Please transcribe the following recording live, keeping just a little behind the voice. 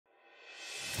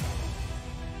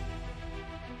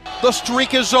The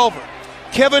streak is over.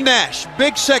 Kevin Nash,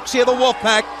 Big Sexy of the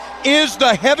Wolfpack, is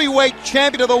the heavyweight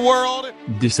champion of the world.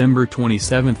 December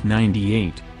 27,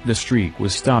 '98, the streak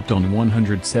was stopped on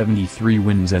 173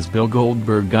 wins as Bill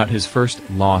Goldberg got his first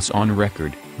loss on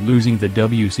record, losing the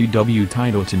WCW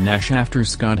title to Nash after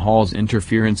Scott Hall's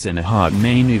interference in a hot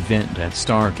main event at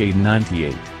Starrcade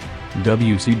 '98.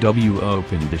 WCW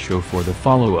opened the show for the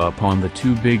follow-up on the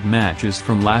two big matches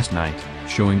from last night,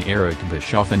 showing Eric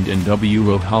Bischoff and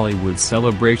NWO Hollywood's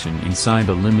celebration inside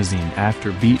the limousine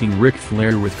after beating Ric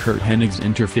Flair with Curt Hennig's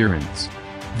interference.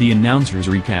 The announcers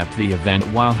recapped the event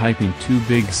while hyping two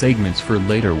big segments for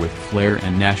later, with Flair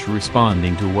and Nash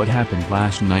responding to what happened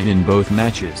last night in both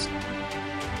matches.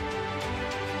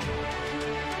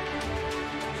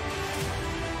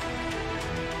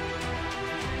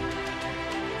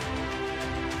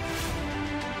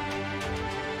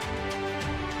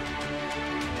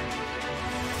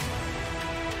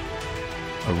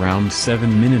 Around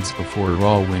 7 minutes before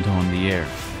Raw went on the air,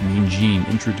 Mean Gene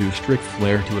introduced Ric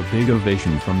Flair to a big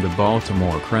ovation from the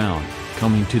Baltimore crowd,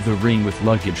 coming to the ring with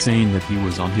luggage saying that he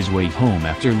was on his way home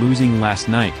after losing last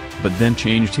night, but then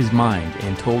changed his mind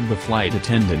and told the flight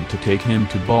attendant to take him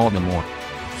to Baltimore.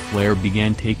 Flair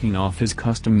began taking off his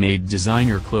custom-made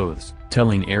designer clothes,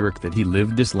 telling Eric that he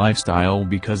lived this lifestyle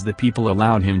because the people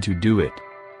allowed him to do it.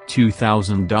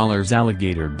 $2,000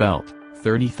 alligator belt,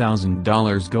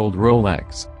 $30,000 gold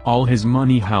Rolex, all his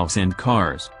money, house and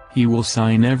cars. He will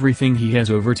sign everything he has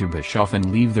over to Bischoff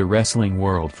and leave the wrestling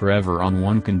world forever on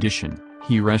one condition: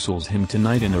 he wrestles him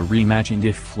tonight in a rematch, and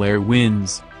if Flair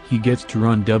wins, he gets to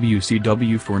run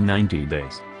WCW for 90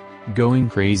 days. Going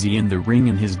crazy in the ring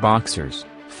in his boxers,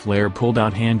 Flair pulled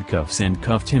out handcuffs and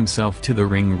cuffed himself to the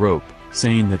ring rope,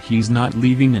 saying that he's not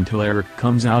leaving until Eric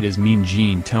comes out as Mean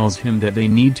Gene tells him that they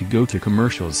need to go to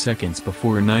commercials seconds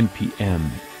before 9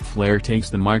 p.m. Flair takes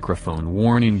the microphone,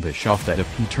 warning Bischoff that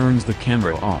if he turns the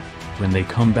camera off, when they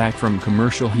come back from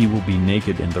commercial he will be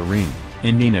naked in the ring,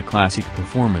 ending a classic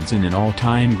performance in an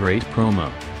all-time great promo.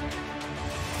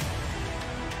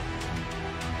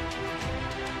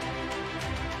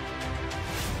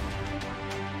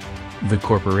 The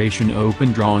corporation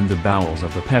opened Raw in the bowels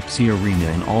of the Pepsi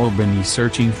Arena in Albany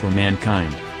searching for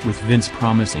Mankind, with Vince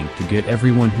promising to get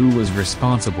everyone who was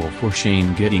responsible for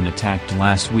Shane getting attacked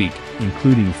last week,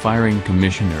 including firing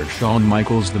Commissioner Shawn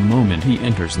Michaels the moment he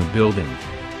enters the building.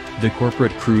 The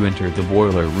corporate crew entered the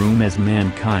boiler room as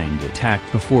Mankind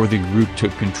attacked before the group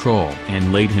took control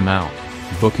and laid him out,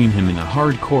 booking him in a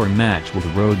hardcore match with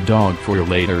Road Dogg for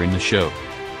later in the show.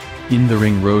 In the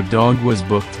ring, Road Dogg was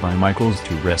booked by Michaels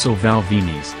to wrestle Val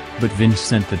Venis, but Vince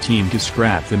sent the team to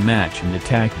scrap the match and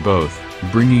attack both,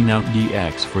 bringing out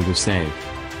DX for the save.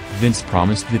 Vince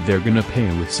promised that they're gonna pay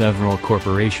with several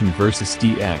Corporation vs.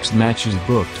 DX matches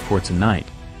booked for tonight.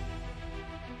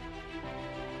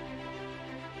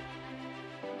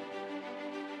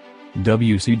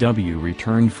 WCW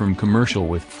returned from commercial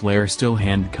with Flair still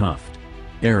handcuffed.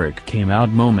 Eric came out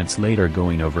moments later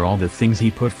going over all the things he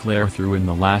put Flair through in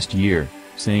the last year,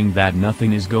 saying that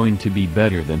nothing is going to be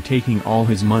better than taking all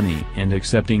his money and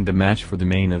accepting the match for the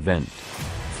main event.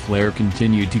 Flair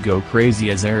continued to go crazy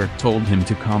as Eric told him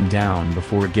to calm down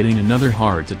before getting another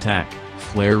heart attack.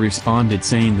 Flair responded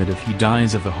saying that if he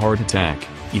dies of a heart attack,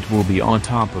 it will be on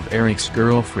top of Eric's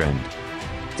girlfriend,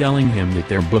 telling him that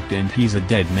they're booked and he's a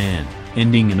dead man,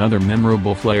 ending another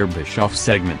memorable Flair-Bischoff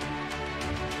segment.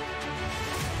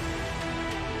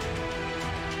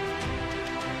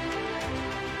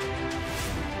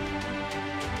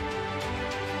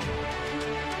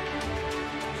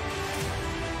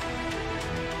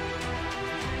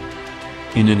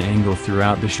 In an angle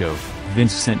throughout the show,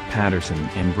 Vince sent Patterson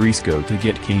and Briscoe to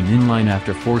get Kane in line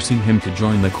after forcing him to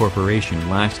join the corporation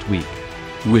last week.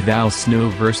 With Al Snow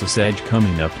vs. Edge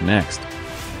coming up next.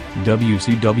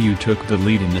 WCW took the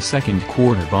lead in the second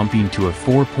quarter, bumping to a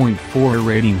 4.4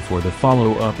 rating for the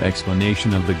follow-up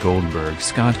explanation of the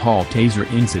Goldberg-Scott Hall taser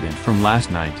incident from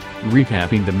last night,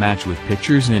 recapping the match with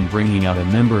pictures and bringing out a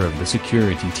member of the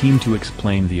security team to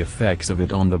explain the effects of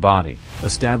it on the body,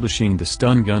 establishing the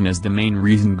stun gun as the main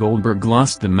reason Goldberg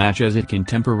lost the match, as it can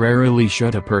temporarily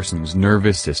shut a person's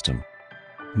nervous system.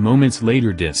 Moments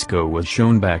later, Disco was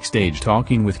shown backstage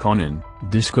talking with Konnan,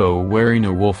 Disco wearing a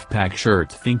Wolfpack shirt,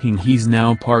 thinking he's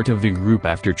now part of the group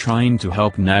after trying to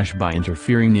help Nash by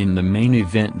interfering in the main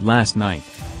event last night.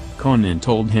 Konnan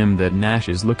told him that Nash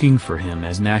is looking for him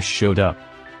as Nash showed up.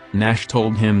 Nash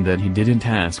told him that he didn't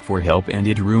ask for help and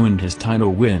it ruined his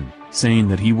title win, saying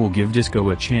that he will give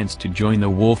Disco a chance to join the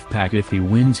Wolfpack if he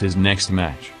wins his next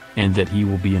match, and that he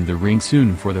will be in the ring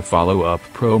soon for the follow-up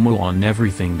promo on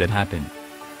everything that happened.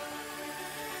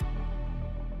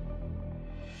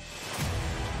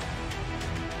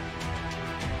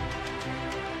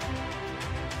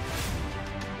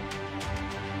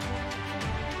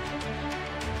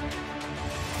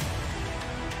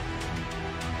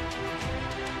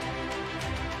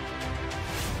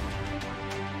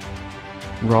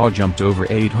 Raw jumped over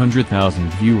 800,000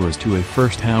 viewers to a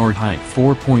first-hour high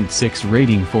 4.6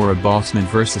 rating for a Bossman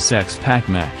vs. X-Pac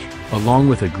match, along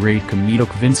with a great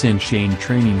comedic Vince and Shane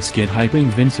training skit hyping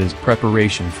Vince's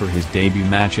preparation for his debut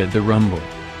match at the Rumble,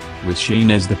 with Shane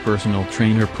as the personal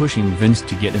trainer pushing Vince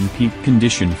to get in peak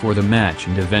condition for the match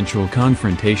and eventual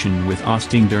confrontation with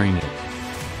Austin during it.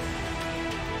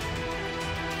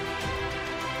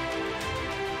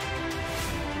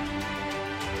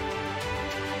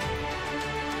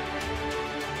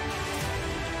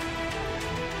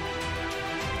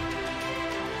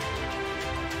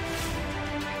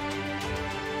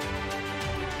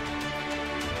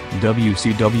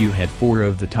 WCW had 4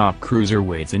 of the top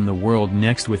cruiserweights in the world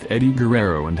next, with Eddie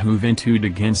Guerrero and Juventud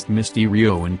against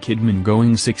Mysterio and Kidman,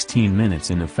 going 16 minutes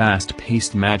in a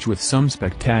fast-paced match with some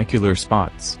spectacular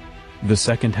spots. The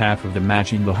second half of the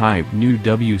match, in the hype new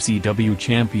WCW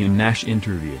champion Nash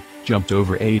interview, jumped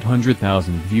over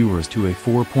 800,000 viewers to a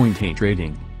 4.8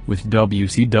 rating, with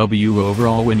WCW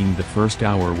overall winning the first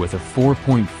hour with a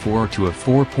 4.4 to a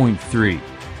 4.3.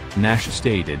 Nash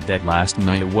stated that last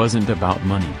night wasn't about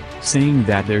money, saying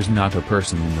that there's not a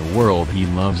person in the world he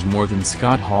loves more than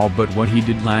Scott Hall, but what he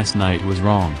did last night was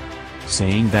wrong,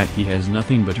 saying that he has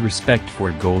nothing but respect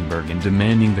for Goldberg and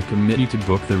demanding the committee to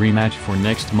book the rematch for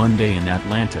next Monday in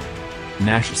Atlanta.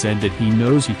 Nash said that he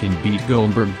knows he can beat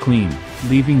Goldberg clean,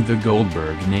 leaving the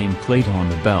Goldberg nameplate on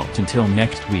the belt until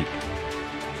next week.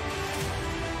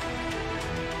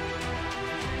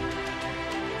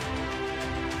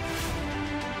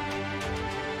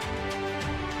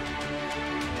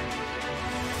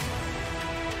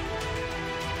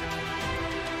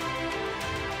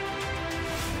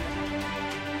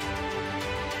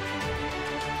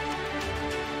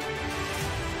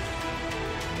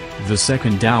 The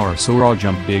second hour saw Raw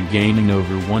jump big, gaining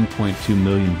over 1.2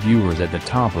 million viewers at the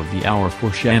top of the hour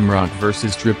for Shamrock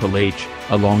vs. Triple H,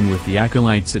 along with the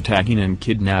Acolytes attacking and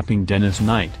kidnapping Dennis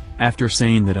Knight, after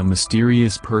saying that a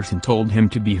mysterious person told him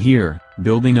to be here,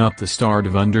 building up the start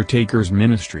of Undertaker's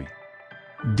ministry.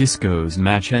 Disco's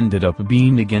match ended up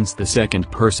being against the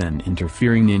second person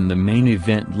interfering in the main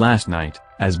event last night,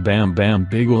 as Bam Bam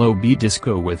Bigelow beat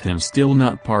Disco, with him still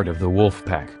not part of the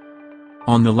Wolfpack.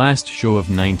 On the last show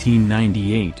of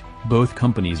 1998, both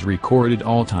companies recorded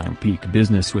all-time peak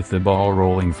business, with the ball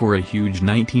rolling for a huge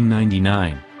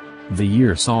 1999. The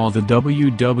year saw the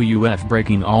WWF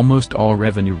breaking almost all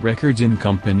revenue records in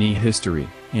company history,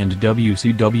 and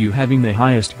WCW having the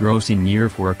highest grossing year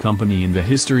for a company in the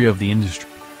history of the industry.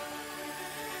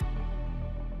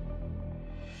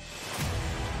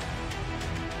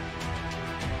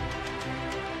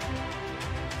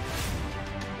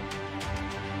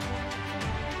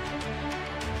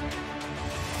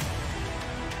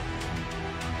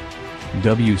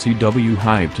 WCW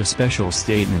hyped a special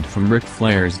statement from Ric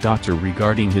Flair's doctor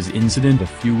regarding his incident a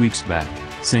few weeks back,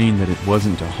 saying that it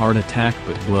wasn't a heart attack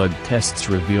but blood tests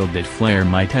revealed that Flair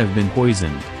might have been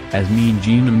poisoned, as Mean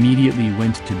Gene immediately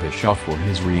went to Bischoff for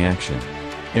his reaction.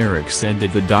 Eric said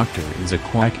that the doctor is a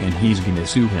quack and he's gonna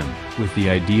sue him, with the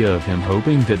idea of him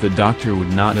hoping that the doctor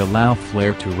would not allow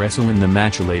Flair to wrestle in the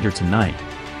match later tonight.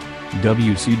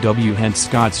 WCW had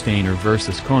Scott Steiner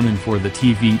vs. Konnan for the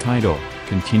TV title,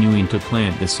 continuing to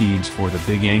plant the seeds for the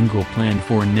big angle planned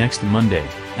for next Monday,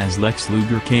 as Lex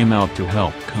Luger came out to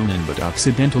help Konnan but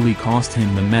accidentally cost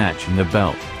him the match and the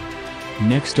belt.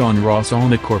 Next on Raw saw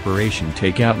the Corporation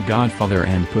take out Godfather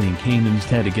and putting Kanan's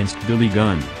head against Billy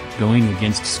Gunn, going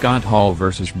against Scott Hall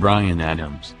vs. Bryan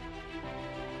Adams.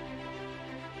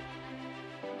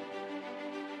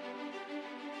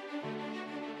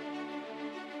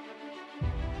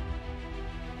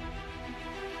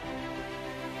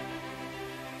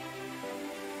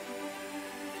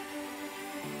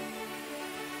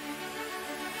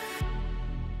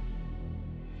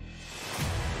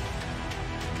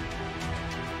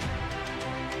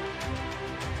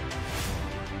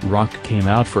 Rock came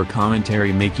out for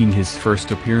commentary, making his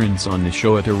first appearance on the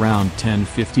show at around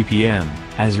 10:50 p.m.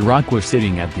 As Rock was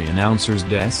sitting at the announcer's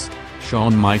desk,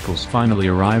 Shawn Michaels finally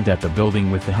arrived at the building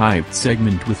with the hyped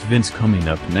segment with Vince coming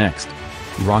up next.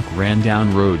 Rock ran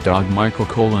down Road Dogg Michael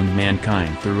Cole and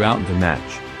Mankind throughout the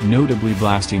match, notably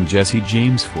blasting Jesse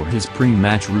James for his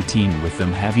pre-match routine, with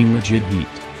them having legit heat.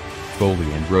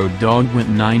 Foley and Road Dogg went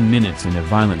 9 minutes in a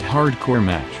violent hardcore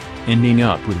match, ending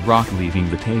up with Rock leaving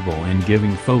the table and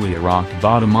giving Foley a rock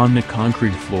bottom on the concrete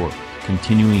floor,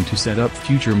 continuing to set up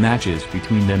future matches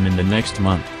between them in the next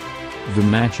month. The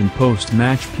match and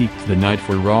post-match peaked the night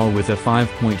for Raw with a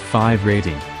 5.5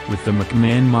 rating, with the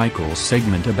McMahon-Michaels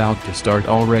segment about to start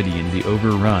already in the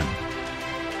overrun.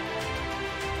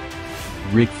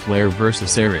 Ric Flair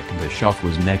vs. Eric Bischoff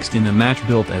was next in a match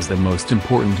built as the most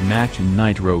important match in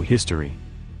Nitro history.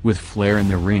 With Flair in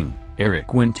the ring,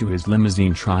 Eric went to his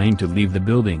limousine trying to leave the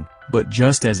building, but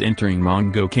just as entering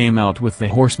Mongo came out with the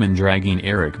Horseman dragging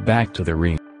Eric back to the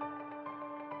ring.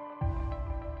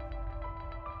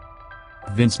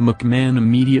 Vince McMahon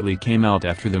immediately came out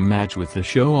after the match with the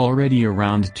show already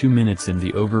around 2 minutes in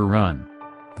the overrun.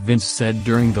 Vince said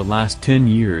during the last 10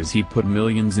 years he put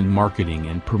millions in marketing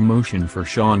and promotion for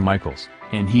Shawn Michaels,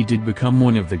 and he did become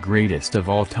one of the greatest of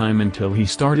all time until he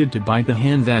started to bite the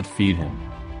hand that feed him.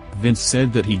 Vince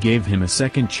said that he gave him a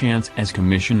second chance as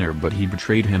commissioner, but he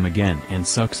betrayed him again and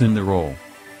sucks in the role.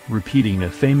 Repeating the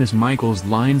famous Michaels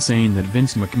line saying that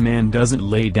Vince McMahon doesn't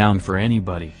lay down for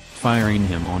anybody, firing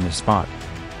him on the spot.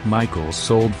 Michaels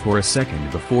sold for a second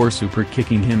before super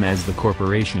kicking him as the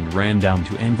corporation ran down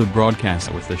to end the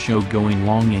broadcast, with the show going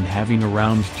long and having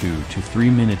around 2 to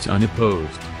 3 minutes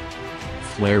unopposed.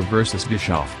 Flair vs.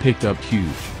 Bischoff picked up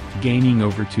huge, gaining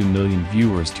over 2 million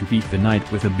viewers to peak the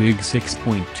night with a big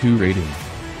 6.2 rating.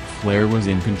 Flair was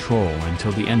in control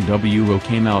until the NWO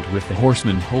came out with the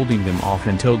Horsemen holding them off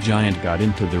until Giant got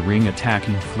into the ring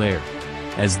attacking Flair.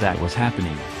 As that was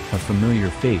happening, a familiar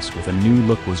face with a new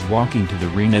look was walking to the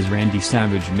ring as Randy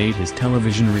Savage made his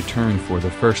television return for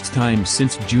the first time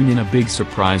since June in a big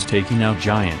surprise, taking out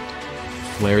Giant.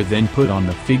 Flair then put on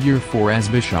the figure 4 as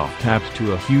Bischoff tapped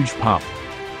to a huge pop,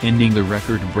 ending the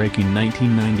record-breaking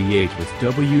 1998 with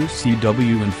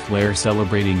WCW and Flair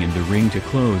celebrating in the ring to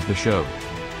close the show.